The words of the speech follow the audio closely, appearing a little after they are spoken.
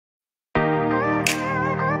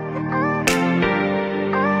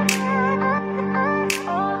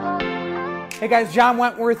Hey guys, John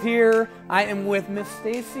Wentworth here. I am with Miss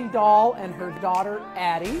Stacy Dahl and her daughter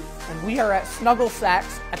Addie, and we are at Snuggle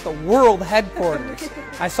Sacks at the world headquarters.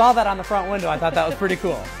 I saw that on the front window. I thought that was pretty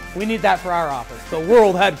cool. We need that for our office, the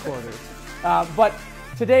world headquarters. But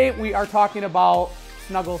today we are talking about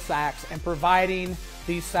Snuggle Sacks and providing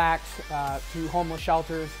these sacks to homeless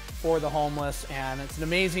shelters for the homeless, and it's an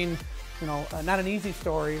amazing, not an easy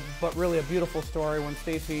story, but really a beautiful story when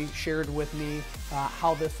Stacy shared with me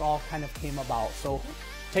how this all kind of came about. So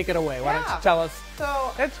take it away. Why don't you tell us?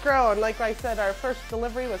 So it's grown. Like I said, our first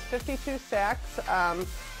delivery was 52 sacks.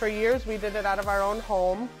 For years we did it out of our own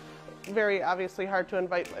home. Very obviously hard to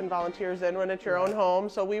invite volunteers in when it's your own home.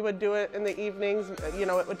 So we would do it in the evenings.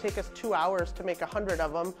 It would take us 2 hours to make 100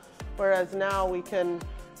 of them, whereas now we can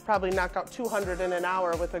probably knock out 200 in an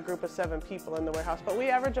hour with a group of 7 people in the warehouse. But we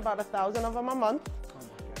average about 1,000 of them a month.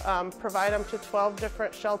 Provide them to 12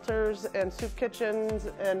 different shelters and soup kitchens,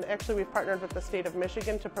 and actually we've partnered with the state of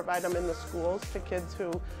Michigan to provide them in the schools to kids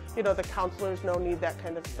who, the counselors need that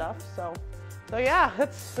kind of stuff. So yeah,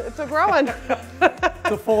 it's a growing.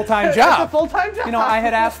 It's a full-time job. It's a full-time job. I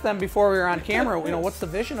had asked them before we were on camera, what's the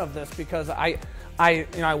vision of this? Because I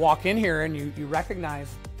walk in here and you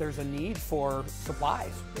recognize there's a need for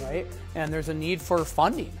supplies, right? And there's a need for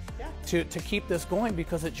funding to keep this going,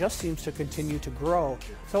 because it just seems to continue to grow.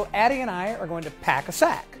 So Addie and I are going to pack a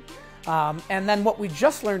sack. And then what we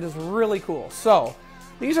just learned is really cool. So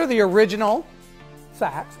these are the original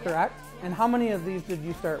sacks, correct? And how many of these did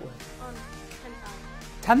you start with?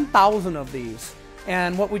 10,000 of these.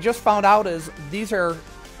 And what we just found out is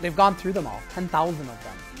they've gone through them all, 10,000 of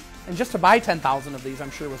them. And just to buy 10,000 of these,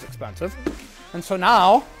 I'm sure was expensive. And so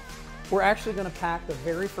now we're actually going to pack the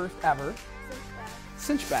very first ever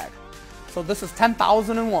cinch bag. So this is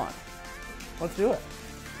 10,001. Let's do it.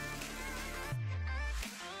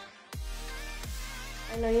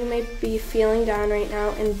 I know you may be feeling down right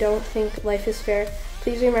now and don't think life is fair.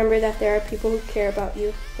 Please remember that there are people who care about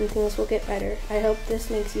you, and things will get better. I hope this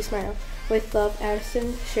makes you smile. With love,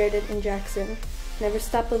 Addison, Sheridan, and Jackson. Never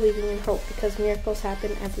stop believing in hope, because miracles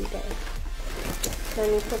happen every day. Let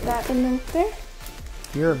me put that in there.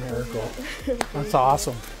 You're a miracle. That's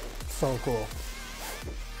awesome. So cool.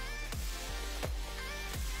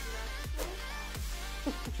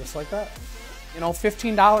 Just like that.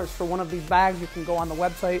 $15 for one of these bags. You can go on the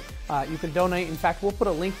website. You can donate. In fact, we'll put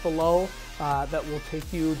a link below that will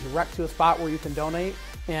take you direct to a spot where you can donate,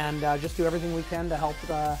 and just do everything we can to help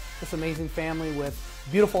this amazing family with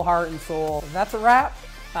beautiful heart and soul. That's a wrap.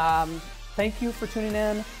 Thank you for tuning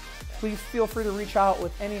in. Please feel free to reach out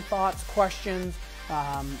with any thoughts, questions.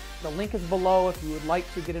 The link is below if you would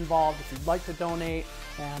like to get involved, if you'd like to donate,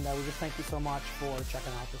 and we just thank you so much for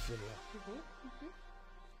checking out this video.